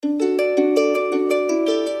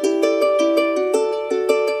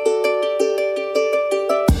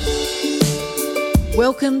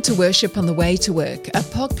Welcome to Worship on the Way to Work, a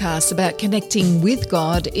podcast about connecting with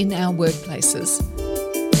God in our workplaces.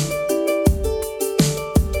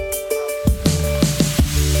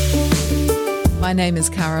 My name is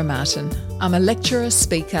Cara Martin. I'm a lecturer,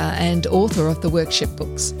 speaker and author of the Workship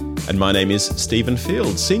books. And my name is Stephen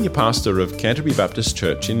Field, Senior Pastor of Canterbury Baptist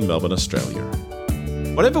Church in Melbourne, Australia.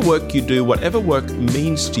 Whatever work you do, whatever work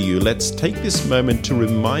means to you, let's take this moment to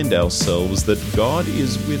remind ourselves that God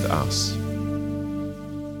is with us.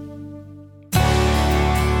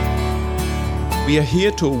 We are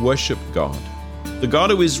here to worship God, the God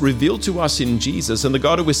who is revealed to us in Jesus and the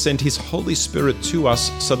God who has sent His Holy Spirit to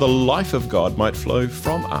us so the life of God might flow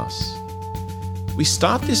from us. We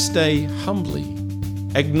start this day humbly,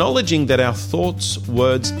 acknowledging that our thoughts,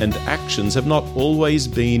 words and actions have not always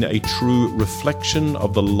been a true reflection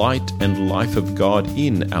of the light and life of God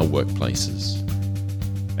in our workplaces.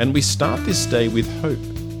 And we start this day with hope,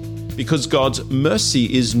 because God's mercy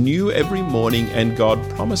is new every morning and God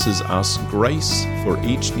promises us grace for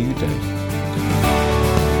each new day.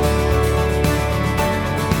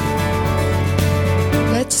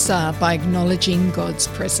 Let's start by acknowledging God's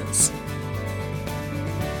presence.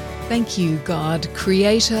 Thank you, God,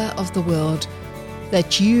 Creator of the world,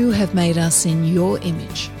 that you have made us in your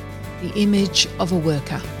image, the image of a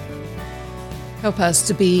worker. Help us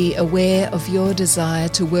to be aware of your desire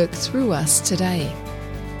to work through us today,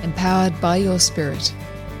 empowered by your Spirit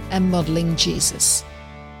and modelling Jesus.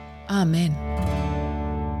 Amen.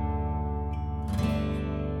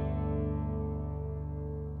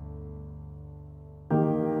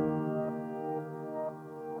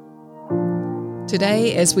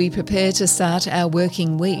 Today, as we prepare to start our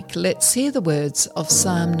working week, let's hear the words of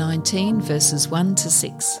Psalm 19, verses 1 to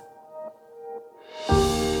 6.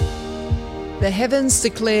 The heavens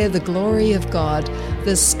declare the glory of God,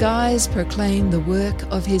 the skies proclaim the work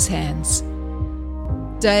of His hands.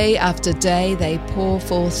 Day after day they pour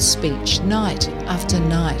forth speech, night after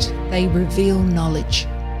night they reveal knowledge.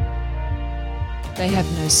 They have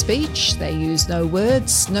no speech, they use no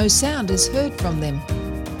words, no sound is heard from them.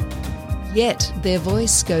 Yet their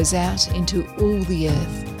voice goes out into all the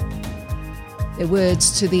earth, their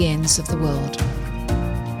words to the ends of the world.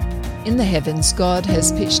 In the heavens, God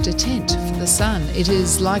has pitched a tent for the sun. It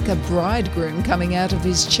is like a bridegroom coming out of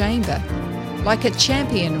his chamber, like a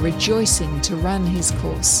champion rejoicing to run his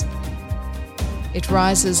course. It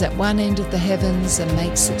rises at one end of the heavens and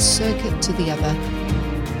makes its circuit to the other.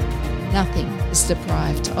 Nothing is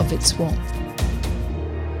deprived of its warmth.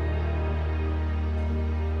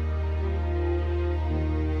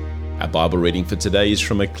 Our Bible reading for today is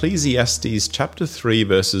from Ecclesiastes chapter 3,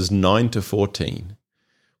 verses 9 to 14.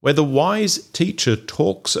 Where the wise teacher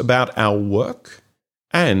talks about our work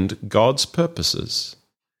and God's purposes.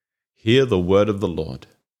 Hear the word of the Lord.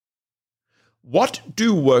 What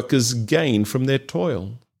do workers gain from their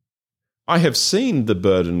toil? I have seen the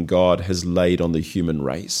burden God has laid on the human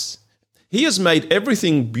race. He has made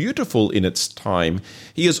everything beautiful in its time.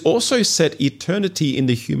 He has also set eternity in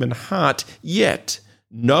the human heart, yet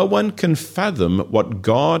no one can fathom what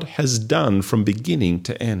God has done from beginning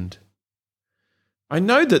to end. I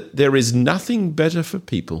know that there is nothing better for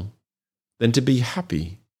people than to be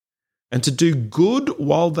happy and to do good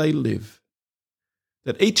while they live,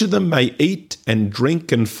 that each of them may eat and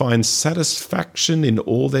drink and find satisfaction in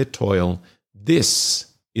all their toil.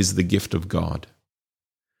 This is the gift of God.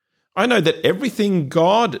 I know that everything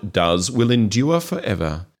God does will endure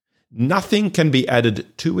forever. Nothing can be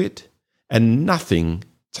added to it and nothing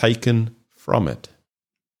taken from it.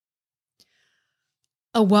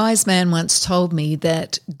 A wise man once told me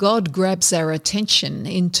that God grabs our attention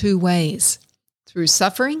in two ways, through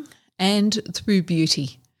suffering and through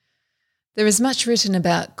beauty. There is much written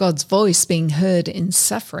about God's voice being heard in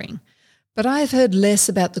suffering, but I have heard less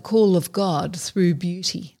about the call of God through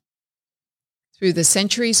beauty. Through the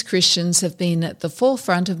centuries, Christians have been at the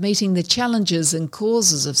forefront of meeting the challenges and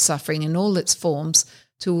causes of suffering in all its forms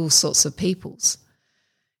to all sorts of peoples.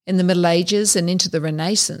 In the Middle Ages and into the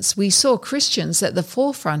Renaissance, we saw Christians at the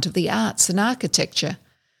forefront of the arts and architecture.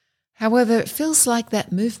 However, it feels like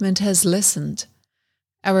that movement has lessened.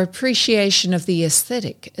 Our appreciation of the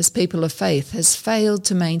aesthetic as people of faith has failed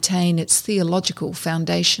to maintain its theological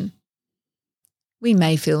foundation. We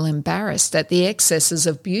may feel embarrassed at the excesses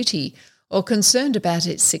of beauty or concerned about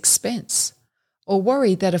its expense, or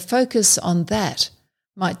worried that a focus on that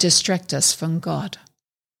might distract us from God.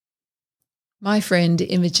 My friend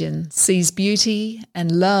Imogen sees beauty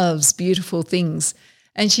and loves beautiful things,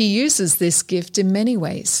 and she uses this gift in many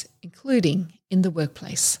ways, including in the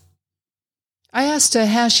workplace. I asked her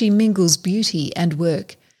how she mingles beauty and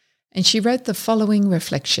work, and she wrote the following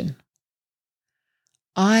reflection.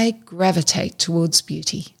 I gravitate towards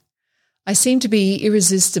beauty. I seem to be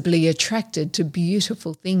irresistibly attracted to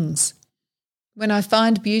beautiful things. When I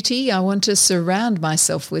find beauty, I want to surround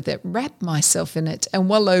myself with it, wrap myself in it, and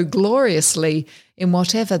wallow gloriously in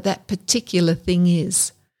whatever that particular thing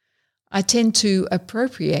is. I tend to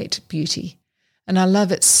appropriate beauty, and I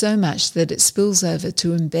love it so much that it spills over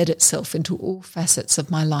to embed itself into all facets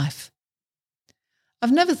of my life.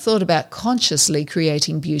 I've never thought about consciously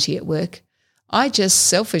creating beauty at work. I just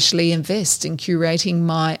selfishly invest in curating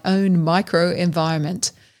my own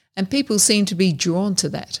micro-environment, and people seem to be drawn to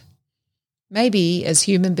that. Maybe as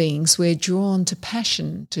human beings we're drawn to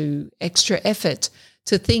passion, to extra effort,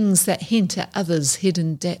 to things that hint at others'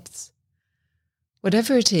 hidden depths.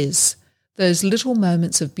 Whatever it is, those little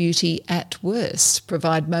moments of beauty at worst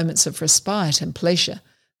provide moments of respite and pleasure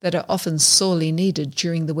that are often sorely needed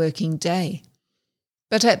during the working day.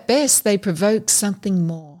 But at best they provoke something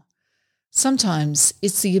more. Sometimes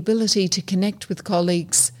it's the ability to connect with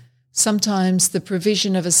colleagues, sometimes the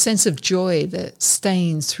provision of a sense of joy that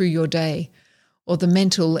stains through your day, or the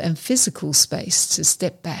mental and physical space to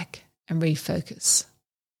step back and refocus.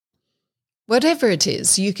 Whatever it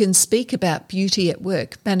is, you can speak about beauty at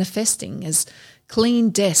work manifesting as clean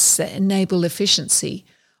desks that enable efficiency,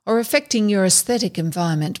 or affecting your aesthetic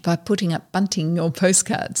environment by putting up bunting or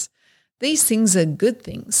postcards. These things are good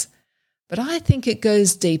things, but I think it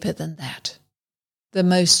goes deeper than that. The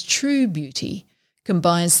most true beauty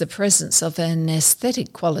combines the presence of an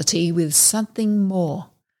aesthetic quality with something more.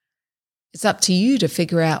 It's up to you to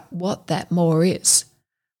figure out what that more is.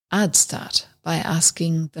 I'd start by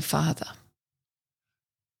asking the Father.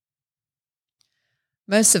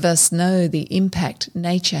 Most of us know the impact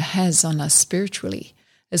nature has on us spiritually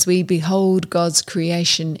as we behold God's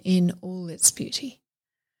creation in all its beauty.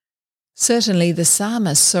 Certainly the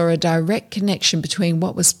psalmist saw a direct connection between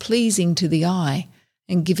what was pleasing to the eye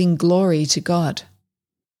and giving glory to God.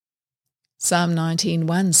 Psalm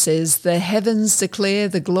 19:1 says, "The heavens declare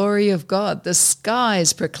the glory of God, the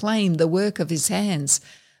skies proclaim the work of his hands.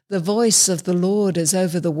 The voice of the Lord is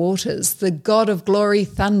over the waters, the God of glory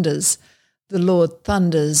thunders, the Lord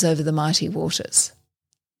thunders over the mighty waters."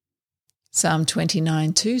 Psalm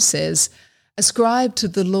 29:2 says, "Ascribe to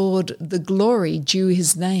the Lord the glory due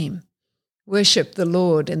his name. Worship the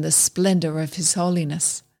Lord in the splendour of his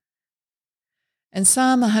holiness." And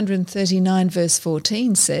Psalm 139 verse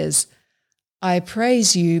 14 says, "I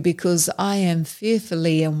praise you because I am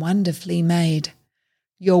fearfully and wonderfully made.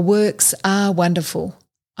 Your works are wonderful.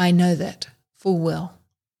 I know that full well."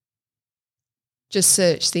 Just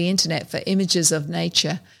search the internet for images of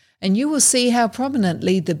nature, and you will see how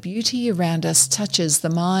prominently the beauty around us touches the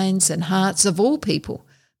minds and hearts of all people,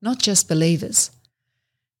 not just believers.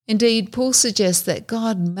 Indeed, Paul suggests that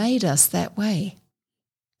God made us that way,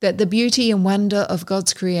 that the beauty and wonder of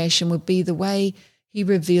God's creation would be the way he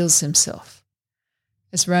reveals himself.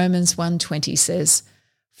 As Romans 1:20 says,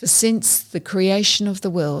 "For since the creation of the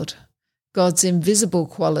world, God's invisible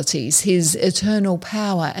qualities, his eternal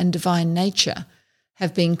power and divine nature,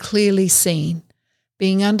 have been clearly seen,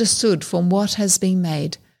 being understood from what has been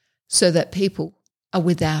made, so that people are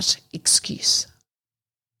without excuse."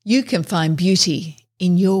 You can find beauty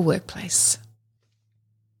in your workplace.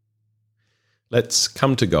 Let's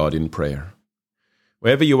come to God in prayer.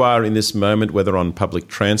 Wherever you are in this moment, whether on public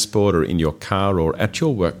transport or in your car or at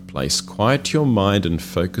your workplace, quiet your mind and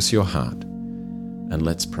focus your heart. And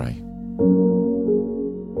let's pray.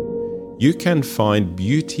 You can find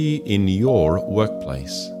beauty in your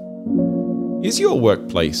workplace. Is your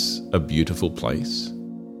workplace a beautiful place?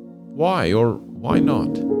 Why or why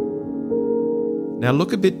not? Now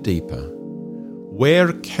look a bit deeper.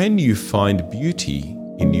 Where can you find beauty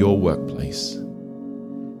in your workplace?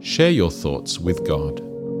 Share your thoughts with God.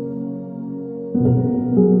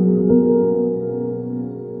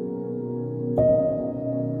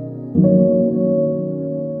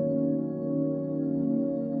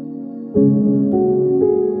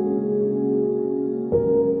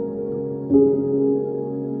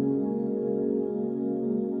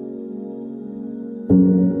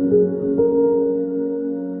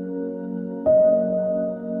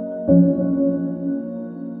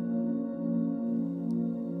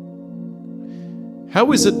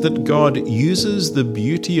 How is it that God uses the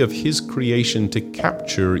beauty of his creation to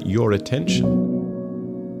capture your attention?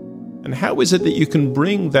 And how is it that you can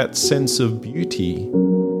bring that sense of beauty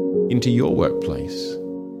into your workplace?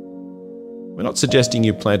 We're not suggesting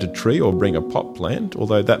you plant a tree or bring a pot plant,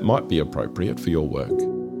 although that might be appropriate for your work.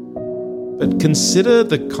 But consider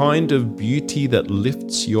the kind of beauty that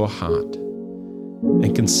lifts your heart,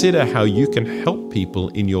 and consider how you can help people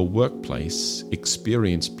in your workplace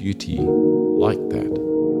experience beauty like that.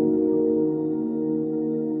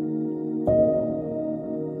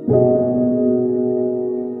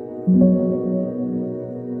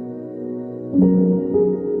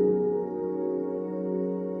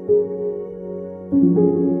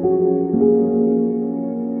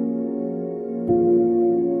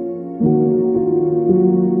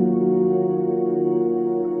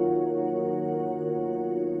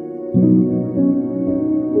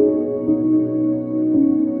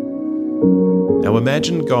 Now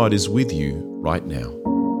imagine God is with you right now.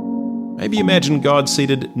 Maybe imagine God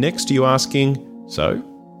seated next to you asking, "So,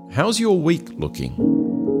 how's your week looking?"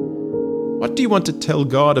 What do you want to tell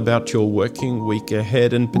God about your working week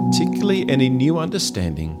ahead, and particularly any new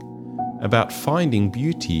understanding about finding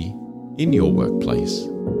beauty in your workplace?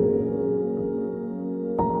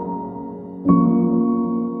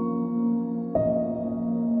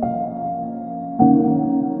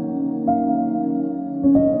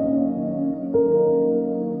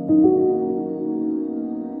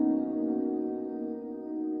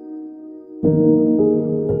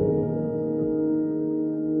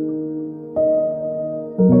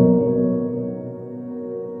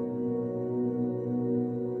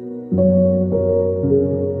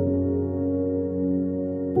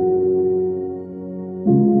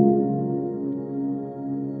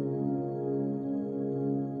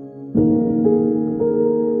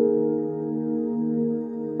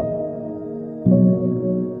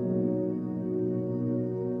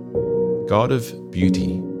 God of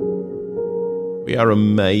beauty, we are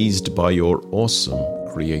amazed by your awesome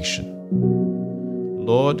creation.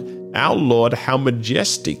 Lord, our Lord, how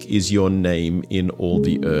majestic is your name in all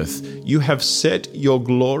the earth. You have set your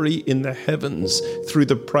glory in the heavens. Through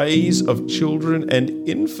the praise of children and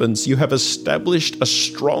infants, you have established a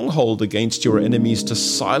stronghold against your enemies to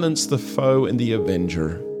silence the foe and the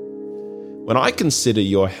avenger. When I consider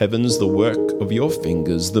your heavens, the work of your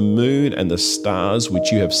fingers, the moon and the stars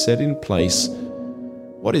which you have set in place,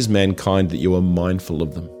 what is mankind that you are mindful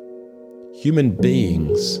of them? Human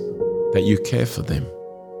beings that you care for them.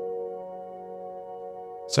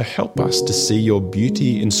 So help us to see your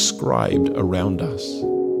beauty inscribed around us.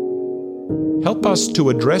 Help us to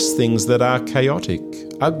address things that are chaotic,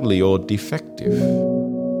 ugly, or defective.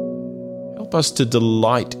 Help us to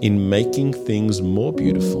delight in making things more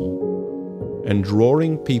beautiful and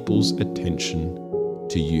drawing people's attention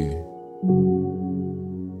to you.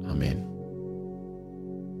 Amen.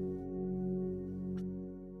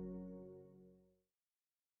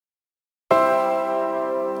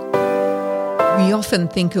 We often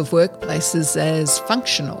think of workplaces as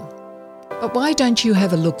functional, but why don't you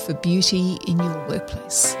have a look for beauty in your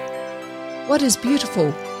workplace? What is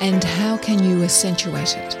beautiful and how can you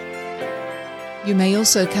accentuate it? You may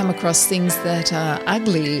also come across things that are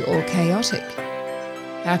ugly or chaotic.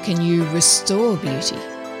 How can you restore beauty?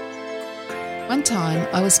 One time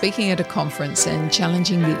I was speaking at a conference and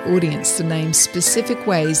challenging the audience to name specific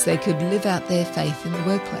ways they could live out their faith in the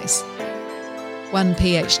workplace. One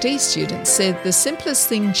PhD student said the simplest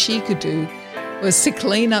thing she could do was to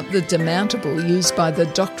clean up the demountable used by the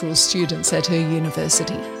doctoral students at her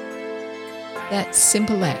university. That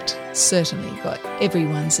simple act certainly got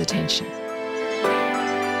everyone's attention.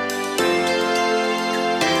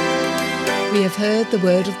 We have heard the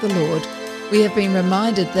word of the Lord. We have been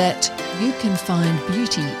reminded that you can find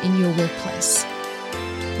beauty in your workplace.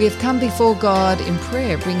 We have come before God in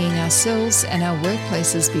prayer, bringing ourselves and our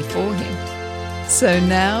workplaces before Him. So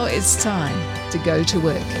now it's time to go to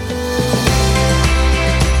work.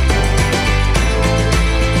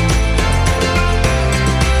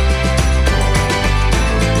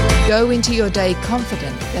 Go into your day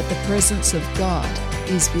confident that the presence of God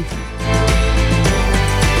is with you.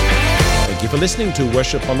 Thank you for listening to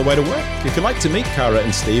Worship on the Way to Work. If you'd like to meet Cara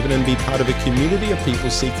and Stephen and be part of a community of people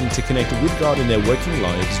seeking to connect with God in their working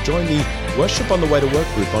lives, join the Worship on the Way to Work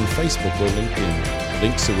group on Facebook or LinkedIn.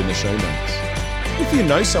 Links are in the show notes. If you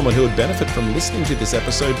know someone who would benefit from listening to this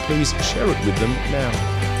episode, please share it with them now.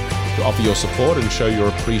 To offer your support and show your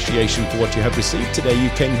appreciation for what you have received today, you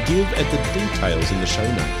can give at the details in the show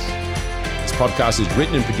notes. This podcast is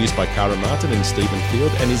written and produced by Cara Martin and Stephen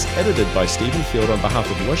Field and is edited by Stephen Field on behalf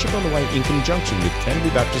of Worship on the Way in conjunction with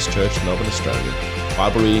Canterbury Baptist Church, Melbourne, Australia.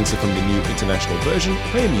 Bible readings are from the New International Version.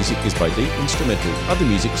 Prayer music is by Deep Instrumental. Other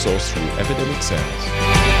music sourced through Epidemic Sounds.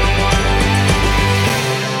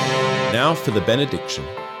 Now for the benediction.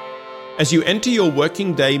 As you enter your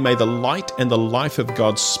working day, may the light and the life of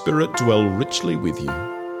God's Spirit dwell richly with you.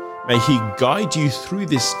 May He guide you through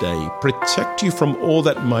this day, protect you from all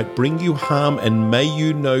that might bring you harm, and may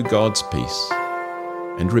you know God's peace.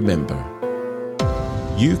 And remember,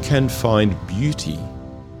 you can find beauty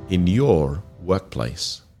in your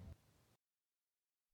workplace.